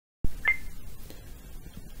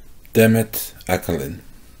Demet Akalin.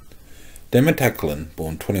 Demet Akalin,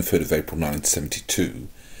 born 23rd of April 1972,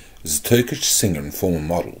 is a Turkish singer and former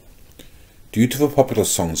model. Due to the popular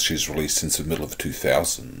songs she has released since the middle of the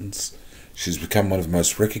 2000s, she has become one of the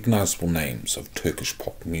most recognizable names of Turkish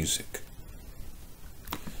pop music.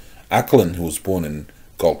 Akalin, who was born in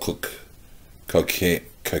Kocaeli,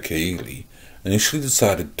 initially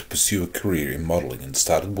decided to pursue a career in modeling and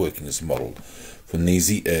started working as a model for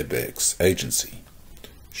Nizi Erberk's agency.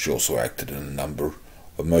 She also acted in a number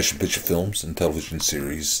of motion picture films and television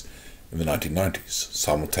series in the 1990s.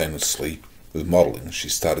 Simultaneously with modeling, she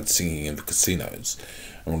started singing in the casinos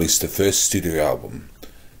and released her first studio album,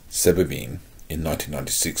 Sebebim, in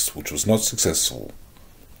 1996, which was not successful.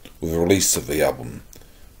 With the release of the album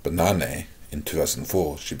Banane in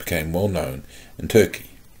 2004, she became well known in Turkey.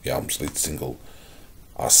 The album's lead single,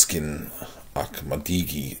 Askin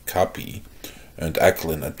Akmadigi Kapi, earned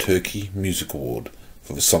Akalin a Turkey Music Award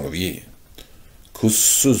for the Song of the Year.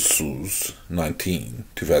 Kusursuz 19,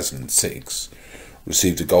 2006,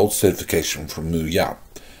 received a gold certification from Muyap,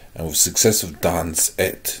 and with the success of Dans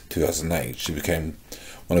Et 2008, she became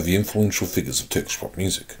one of the influential figures of Turkish pop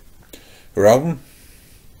music. Her album,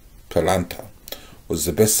 Pırlanta, was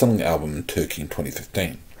the best-selling album in Turkey in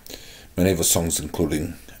 2015. Many of her songs,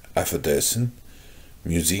 including Affedersin,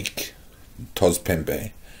 Müzik, Toz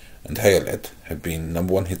Pembe, and Hayalet, have been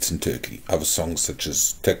 #1 hits in Turkey. Other songs such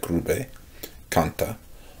as Tekrube, Kanta,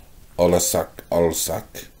 Olasak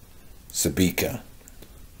Olsak, Sabika,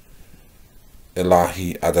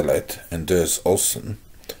 Elahi Adalet, and Ders Olsun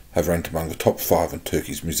have ranked among the top 5 on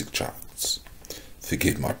Turkey's music charts.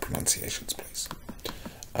 Forgive my pronunciations, please.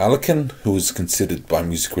 Akalin, who is considered by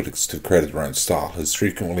music critics to have created her own style, has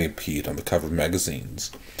frequently appeared on the cover of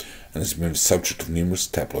magazines and has been the subject of numerous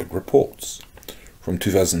tabloid reports. From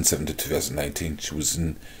 2007 to 2018, she was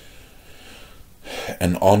in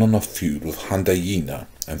an on and off feud with Hande Yener,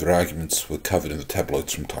 and their arguments were covered in the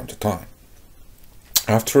tabloids from time to time.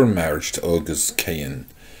 After her marriage to Özgür Kayın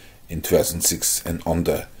in 2006 and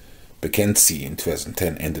Onda Bekensi in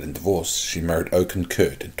 2010 ended in divorce, she married Okan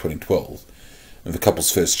Kurt in 2012, and the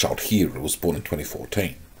couple's first child, Hira, was born in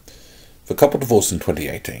 2014. The couple divorced in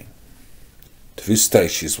 2018. To this day,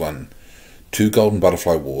 she has won 2 Golden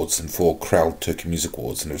Butterfly Awards and 4 Kral Turkey Music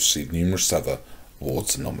Awards, and has received numerous other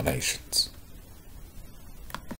awards and nominations.